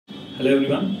Hello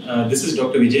everyone, this is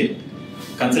Dr. Vijay,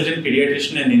 Consultant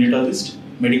Pediatrician and Neonatologist,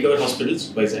 Medicover Hospitals,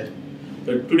 Vizag.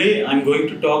 But today I'm going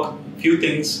to talk a few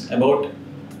things about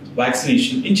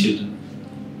vaccination in children.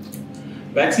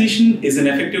 Vaccination is an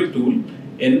effective tool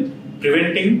in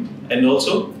preventing and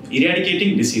also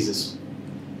eradicating diseases.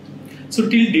 So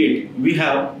till date, we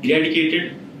have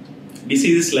eradicated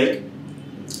diseases like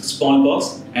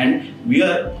smallpox and we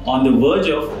are on the verge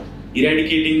of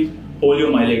eradicating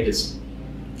poliomyelitis.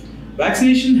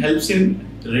 Vaccination helps in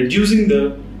reducing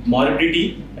the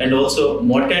morbidity and also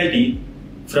mortality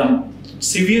from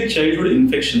severe childhood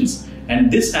infections,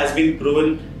 and this has been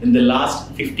proven in the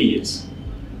last 50 years.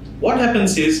 What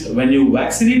happens is when you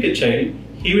vaccinate a child,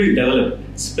 he will develop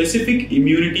specific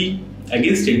immunity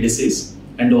against a disease,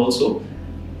 and also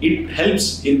it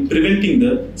helps in preventing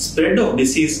the spread of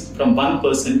disease from one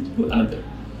person to another.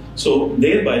 So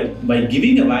thereby, by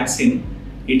giving a vaccine,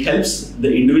 it helps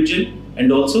the individual and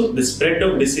also the spread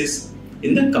of disease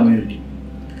in the community.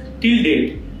 Till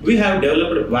date, we have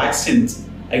developed vaccines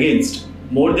against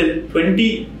more than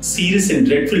 20 serious and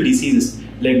dreadful diseases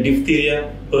like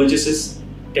diphtheria, pertussis,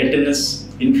 tetanus,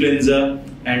 influenza,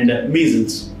 and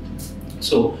measles.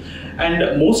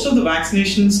 And most of the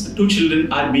vaccinations to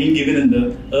children are being given in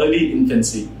the early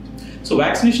infancy. So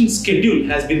vaccination schedule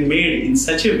has been made in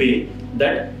such a way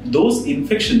that those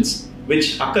infections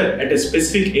which occur at a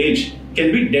specific age can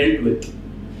be dealt with.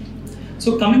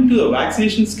 So coming to the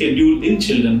vaccination schedule in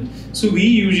children, so we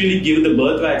usually give the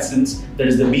birth vaccines, that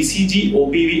is the BCG,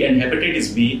 OPV and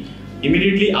Hepatitis B,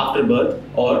 immediately after birth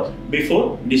or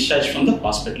before discharge from the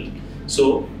hospital.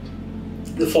 So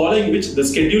the following, which the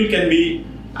schedule can be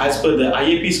as per the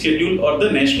IAP schedule or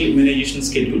the National Immunization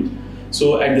Schedule.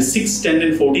 So at the 6, 10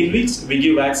 and 14 weeks, we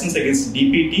give vaccines against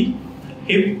DPT,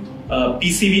 Hib,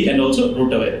 PCV and also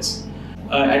rotavirus.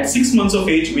 At 6 months of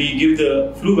age, we give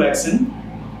the flu vaccine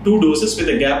 2 doses with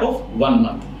a gap of 1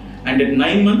 month. And at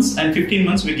 9 months and 15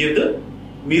 months, we give the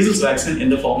measles vaccine in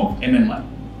the form of MMR.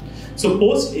 So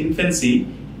post-infancy,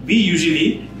 we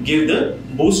usually give the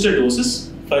booster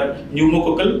doses for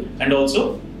pneumococcal and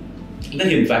also the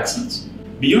Hib vaccines.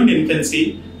 Beyond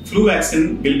infancy, flu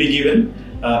vaccine will be given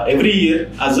every year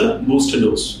as a booster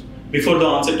dose before the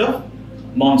onset of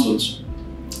monsoons.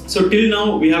 So till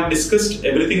now we have discussed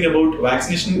everything about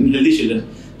vaccination in healthy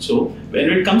children. So when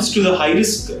it comes to the high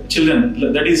risk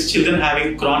children, that is children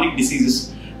having chronic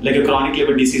diseases like a chronic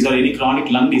liver disease or any chronic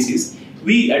lung disease,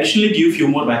 we additionally give few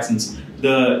more vaccines.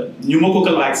 The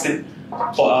pneumococcal vaccine,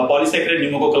 polysaccharide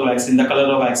pneumococcal vaccine, the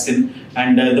cholera vaccine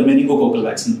and the meningococcal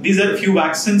vaccine. These are few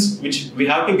vaccines which we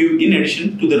have to give in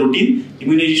addition to the routine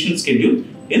immunization schedule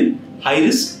in high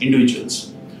risk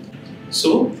individuals.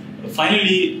 So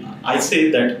finally, I say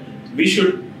that we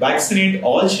should vaccinate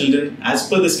all children as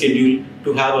per the schedule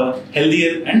to have a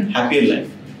healthier and happier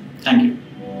life. Thank you.